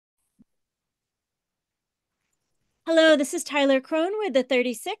Hello, this is Tyler Crone with the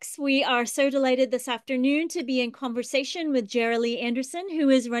 36. We are so delighted this afternoon to be in conversation with Jeralee Anderson, who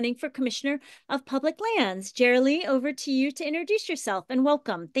is running for Commissioner of Public Lands. Jeralee, over to you to introduce yourself and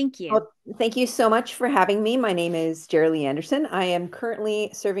welcome. Thank you. Well, thank you so much for having me. My name is Jeralee Anderson. I am currently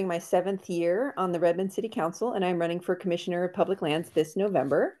serving my 7th year on the Redmond City Council, and I'm running for Commissioner of Public Lands this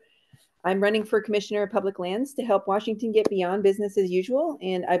November. I'm running for Commissioner of Public Lands to help Washington get beyond business as usual,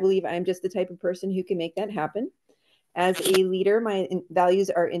 and I believe I'm just the type of person who can make that happen. As a leader, my values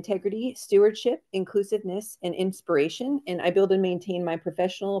are integrity, stewardship, inclusiveness, and inspiration, and I build and maintain my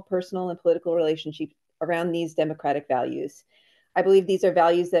professional, personal, and political relationships around these democratic values. I believe these are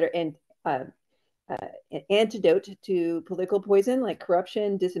values that are uh, an antidote to political poison like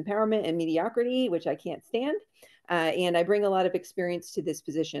corruption, disempowerment, and mediocrity, which I can't stand. And I bring a lot of experience to this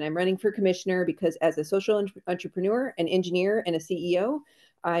position. I'm running for commissioner because as a social entrepreneur, an engineer, and a CEO,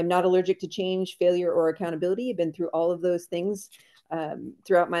 I'm not allergic to change, failure, or accountability. I've been through all of those things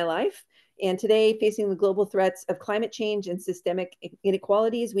throughout my life. And today, facing the global threats of climate change and systemic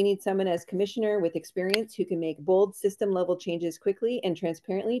inequalities, we need someone as commissioner with experience who can make bold system level changes quickly and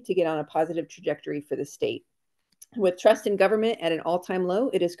transparently to get on a positive trajectory for the state. With trust in government at an all-time low,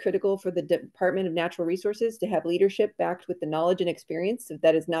 it is critical for the Department of Natural Resources to have leadership backed with the knowledge and experience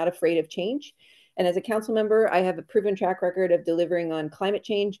that is not afraid of change. And as a council member, I have a proven track record of delivering on climate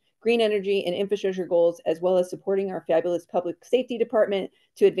change, green energy, and infrastructure goals, as well as supporting our fabulous public safety department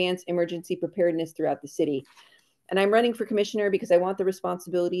to advance emergency preparedness throughout the city. And I'm running for commissioner because I want the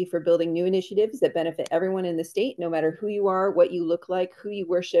responsibility for building new initiatives that benefit everyone in the state, no matter who you are, what you look like, who you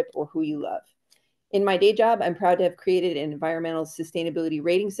worship, or who you love. In my day job, I'm proud to have created an environmental sustainability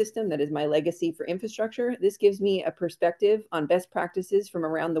rating system that is my legacy for infrastructure. This gives me a perspective on best practices from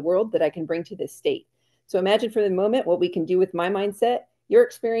around the world that I can bring to this state. So imagine for the moment what we can do with my mindset, your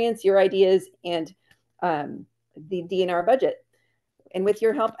experience, your ideas, and the DNR budget. And with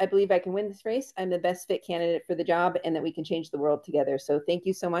your help, I believe I can win this race. I'm the best fit candidate for the job and that we can change the world together. So thank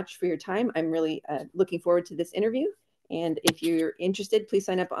you so much for your time. I'm really looking forward to this interview. And if you're interested, please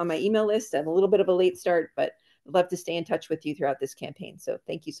sign up on my email list. I have a little bit of a late start, but I'd love to stay in touch with you throughout this campaign. So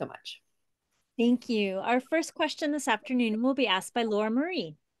thank you so much. Thank you. Our first question this afternoon will be asked by Laura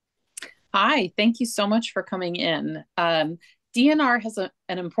Marie. Hi, thank you so much for coming in. DNR has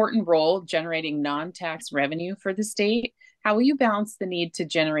an important role generating non-tax revenue for the state. How will you balance the need to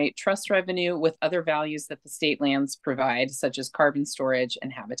generate trust revenue with other values that the state lands provide, such as carbon storage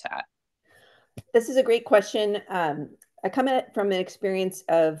and habitat? This is a great question. I come at it from an experience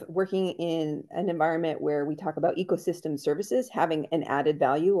of working in an environment where we talk about ecosystem services having an added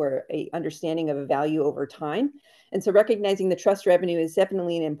value or a understanding of a value over time. And so recognizing the trust revenue is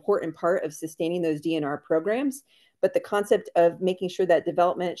definitely an important part of sustaining those DNR programs. But the concept of making sure that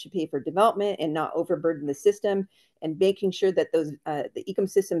development should pay for development and not overburden the system, and making sure that those the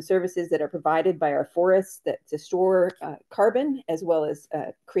ecosystem services that are provided by our forests that to store carbon as well as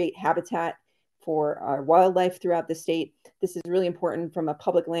create habitat for our wildlife throughout the state. This is really important from a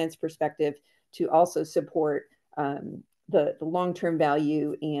public lands perspective to also support the long-term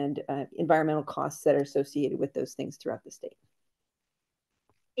value and environmental costs that are associated with those things throughout the state.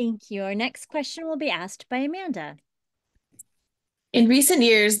 Thank you. Our next question will be asked by Amanda. In recent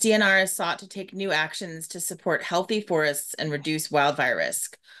years, DNR has sought to take new actions to support healthy forests and reduce wildfire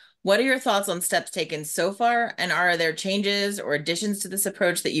risk. What are your thoughts on steps taken so far, and are there changes or additions to this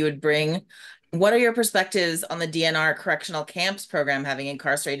approach that you would bring? What are your perspectives on the DNR Correctional Camps program having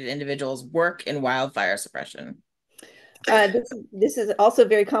incarcerated individuals work in wildfire suppression? This is also a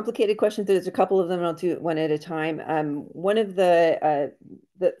very complicated question. There's a couple of them. I'll do it one at a time. One of the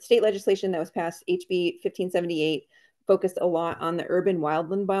state legislation that was passed, HB 1578, focused a lot on the urban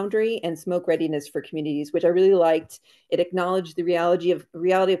wildland boundary and smoke readiness for communities, which I really liked. It acknowledged the reality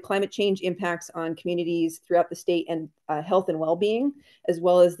of climate change impacts on communities throughout the state and health and well-being, as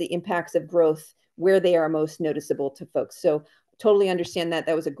well as the impacts of growth where they are most noticeable to folks. So totally understand that.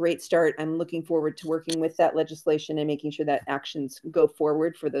 That was a great start. I'm looking forward to working with that legislation and making sure that actions go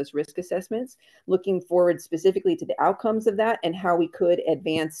forward for those risk assessments. Looking forward specifically to the outcomes of that and how we could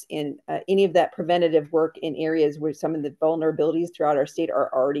advance in any of that preventative work in areas where some of the vulnerabilities throughout our state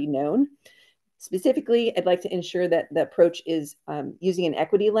are already known. Specifically, I'd like to ensure that the approach is using an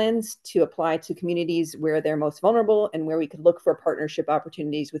equity lens to apply to communities where they're most vulnerable and where we could look for partnership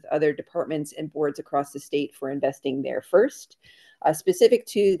opportunities with other departments and boards across the state for investing there first. Specific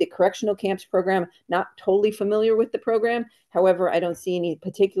to the correctional camps program, not totally familiar with the program. However, I don't see any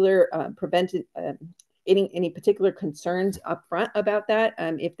particular any particular concerns up front about that.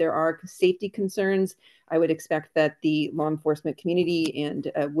 If there are safety concerns, I would expect that the law enforcement community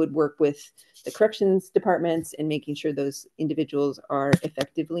and would work with the corrections departments and making sure those individuals are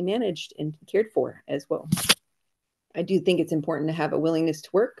effectively managed and cared for as well. I do think it's important to have a willingness to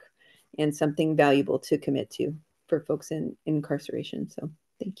work and something valuable to commit to for folks in incarceration. So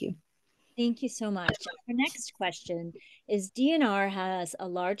thank you. Thank you so much. Our next question is DNR has a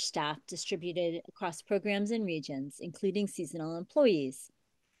large staff distributed across programs and regions, including seasonal employees.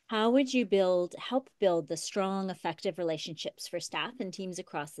 How would you help build the strong, effective relationships for staff and teams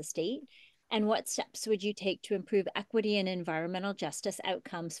across the state? And what steps would you take to improve equity and environmental justice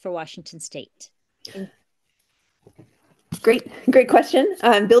outcomes for Washington State? Great question.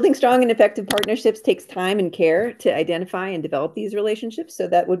 Building strong and effective partnerships takes time and care to identify and develop these relationships. So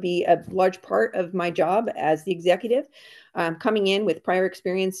that would be a large part of my job as the executive. Coming in with prior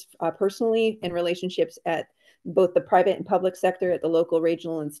experience personally in relationships at both the private and public sector at the local,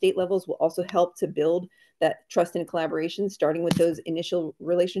 regional, and state levels will also help to build that trust and collaboration, starting with those initial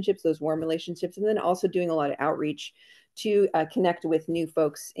relationships, those warm relationships, and then also doing a lot of outreach to connect with new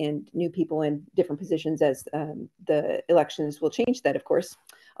folks and new people in different positions as the elections will change that, of course.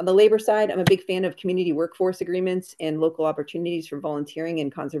 On the labor side, I'm a big fan of community workforce agreements and local opportunities for volunteering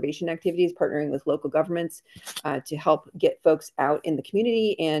and conservation activities, partnering with local governments to help get folks out in the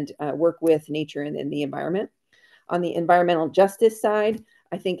community and work with nature and the environment. On the environmental justice side,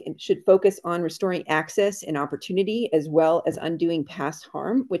 I think it should focus on restoring access and opportunity as well as undoing past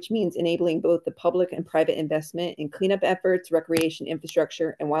harm, which means enabling both the public and private investment in cleanup efforts, recreation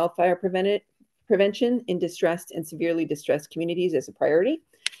infrastructure, and wildfire prevention in distressed and severely distressed communities as a priority.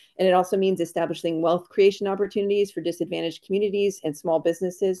 And it also means establishing wealth creation opportunities for disadvantaged communities and small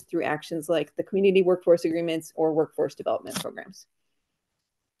businesses through actions like the community workforce agreements or workforce development programs.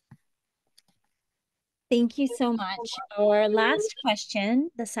 Thank you so much. Our last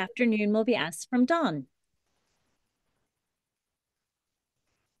question this afternoon will be asked from Dawn.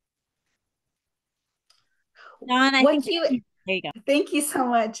 Dawn, there you go. Thank you so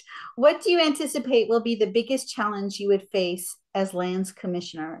much. What do you anticipate will be the biggest challenge you would face as lands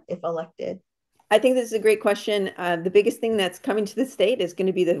commissioner if elected? I think this is a great question. The biggest thing that's coming to the state is going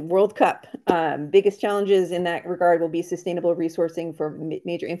to be the World Cup. Biggest challenges in that regard will be sustainable resourcing for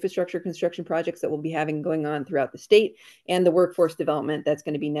major infrastructure construction projects that we'll be having going on throughout the state, and the workforce development that's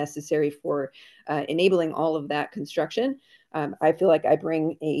going to be necessary for enabling all of that construction. I feel like I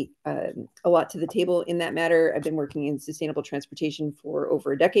bring a lot to the table in that matter. I've been working in sustainable transportation for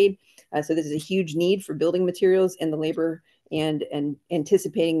over a decade. So this is a huge need for building materials and the labor and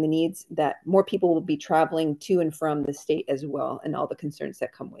anticipating the needs that more people will be traveling to and from the state as well, and all the concerns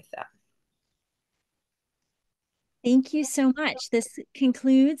that come with that. Thank you so much. This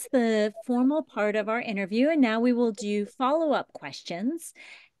concludes the formal part of our interview, and now we will do follow-up questions,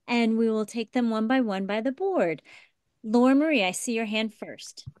 and we will take them one by the board. Laura Marie, I see your hand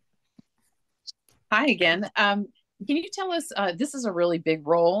first. Hi again. Can you tell us, this is a really big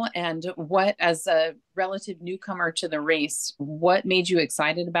role, and what, as a relative newcomer to the race, what made you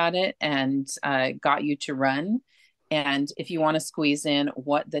excited about it and got you to run? And if you want to squeeze in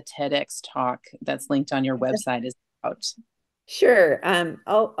what the TEDx talk that's linked on your website is about. Sure.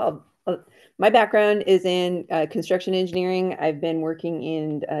 My background is in construction engineering. I've been working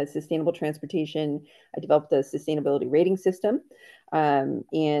in sustainable transportation. I developed a sustainability rating system and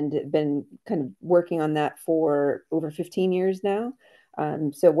been kind of working on that for over 15 years now.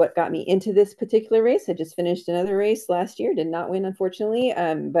 So what got me into this particular race, I just finished another race last year, did not win, unfortunately,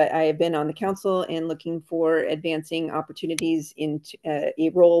 but I have been on the council and looking for advancing opportunities into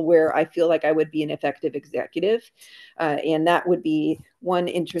a role where I feel like I would be an effective executive. And that would be one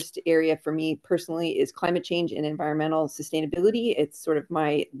interest area for me personally is climate change and environmental sustainability. It's sort of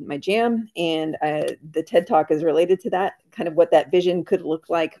my jam. And the TED Talk is related to that, kind of what that vision could look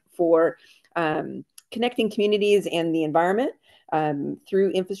like for connecting communities and the environment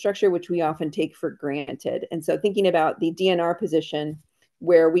through infrastructure, which we often take for granted. And so thinking about the DNR position,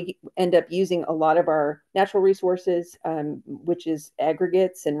 where we end up using a lot of our natural resources, which is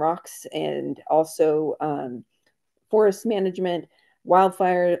aggregates and rocks, and also forest management,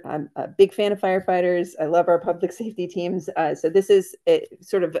 wildfire. I'm a big fan of firefighters. I love our public safety teams. So this is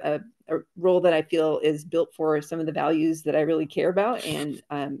sort of a role that I feel is built for some of the values that I really care about, and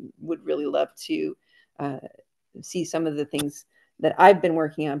would really love to see some of the things that I've been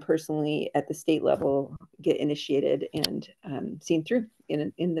working on personally at the state level get initiated and seen through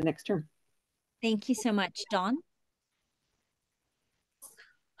in the next term. Thank you so much. Dawn?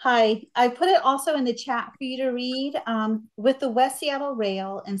 Hi, I put it also in the chat for you to read. With the West Seattle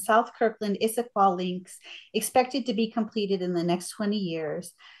Rail and South Kirkland Issaquah links expected to be completed in the next 20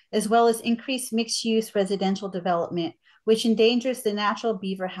 years, as well as increased mixed-use residential development, which endangers the natural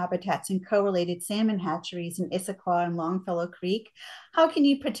beaver habitats and correlated salmon hatcheries in Issaquah and Longfellow Creek, how can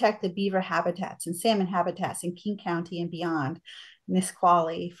you protect the beaver habitats and salmon habitats in King County and beyond,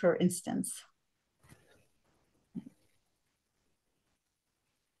 Nisqually, for instance?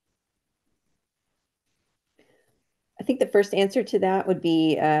 I think the first answer to that would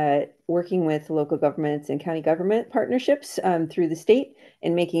be working with local governments and county government partnerships through the state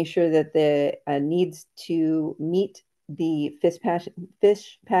and making sure that the needs to meet the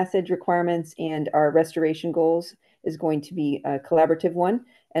fish passage requirements and our restoration goals is going to be a collaborative one,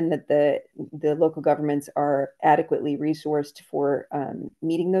 and that the local governments are adequately resourced for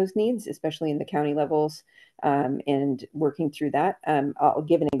meeting those needs, especially in the county levels, and working through that. I'll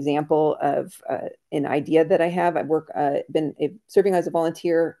give an example of an idea that I have. I've been serving as a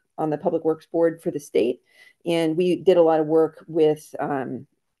volunteer on the Public Works Board for the state, and we did a lot of work with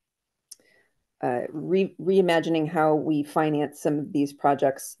reimagining how we finance some of these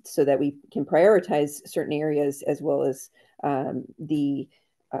projects so that we can prioritize certain areas, as well as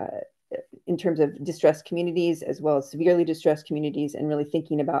in terms of distressed communities as well as severely distressed communities, and really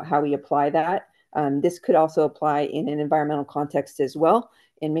thinking about how we apply that. This could also apply in an environmental context as well,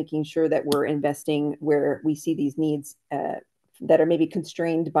 and making sure that we're investing where we see these needs that are maybe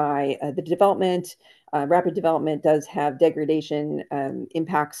constrained by the development. Rapid development does have degradation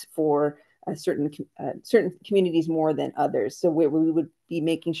impacts for certain communities more than others. So we would be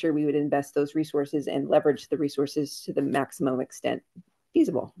making sure we would invest those resources and leverage the resources to the maximum extent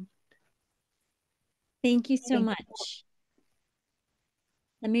feasible. Thank you so much.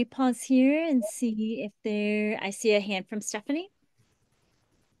 Let me pause here and see if I see a hand from Stephanie.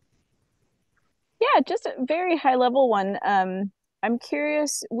 Yeah, just a very high level one. I'm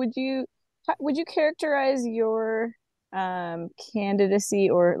curious, would you characterize your candidacy,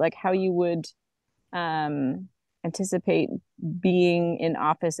 or like how you would anticipate being in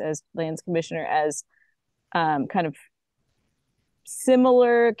office as lands commissioner, as kind of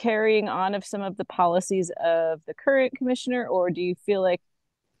similar carrying on of some of the policies of the current commissioner, or do you feel like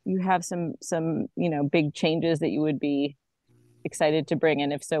you have some big changes that you would be excited to bring?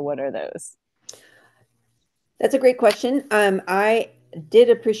 And if so, what are those? That's a great question. I did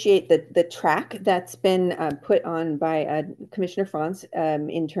appreciate the track that's been put on by Commissioner Franz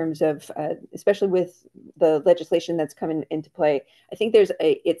in terms of, especially with the legislation that's coming into play. I think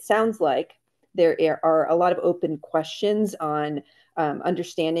it sounds like there are a lot of open questions on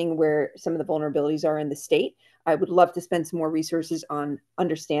understanding where some of the vulnerabilities are in the state. I would love to spend some more resources on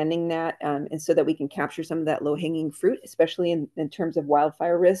understanding that, and so that we can capture some of that low-hanging fruit, especially in terms of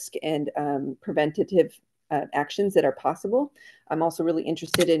wildfire risk and preventative actions that are possible. I'm also really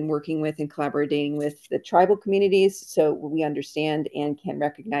interested in working with and collaborating with the tribal communities, so we understand and can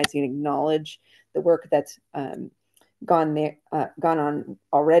recognize and acknowledge the work that's gone on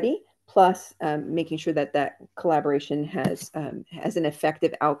already, plus making sure that collaboration has an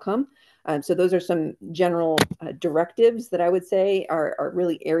effective outcome. So those are some general directives that I would say are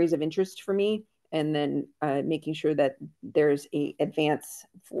really areas of interest for me. And then making sure that there's a advance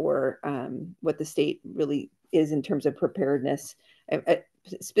for what the state really is in terms of preparedness.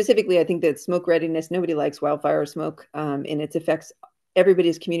 Specifically, I think that smoke readiness, nobody likes wildfire smoke, and it affects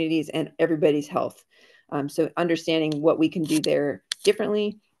everybody's communities and everybody's health. So understanding what we can do there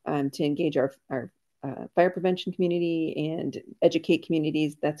differently to engage our fire prevention community and educate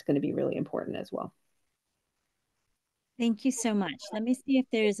communities, that's going to be really important as well. Thank you so much. Let me see if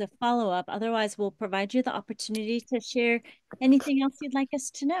there's a follow-up. Otherwise, we'll provide you the opportunity to share anything else you'd like us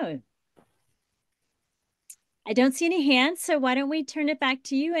to know. I don't see any hands, so why don't we turn it back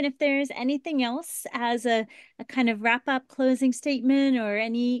to you? And if there's anything else as a kind of wrap-up closing statement, or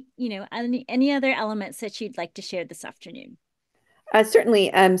any other elements that you'd like to share this afternoon.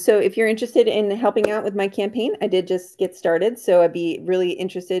 Certainly. So if you're interested in helping out with my campaign, I did just get started. So I'd be really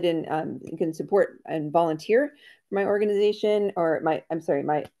interested in, you can support and volunteer for my organization, or my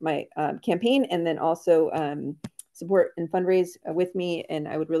campaign, and then also support and fundraise with me. And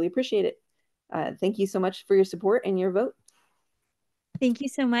I would really appreciate it. Thank you so much for your support and your vote. Thank you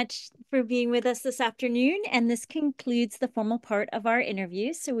so much for being with us this afternoon. And this concludes the formal part of our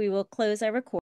interview. So we will close our recording.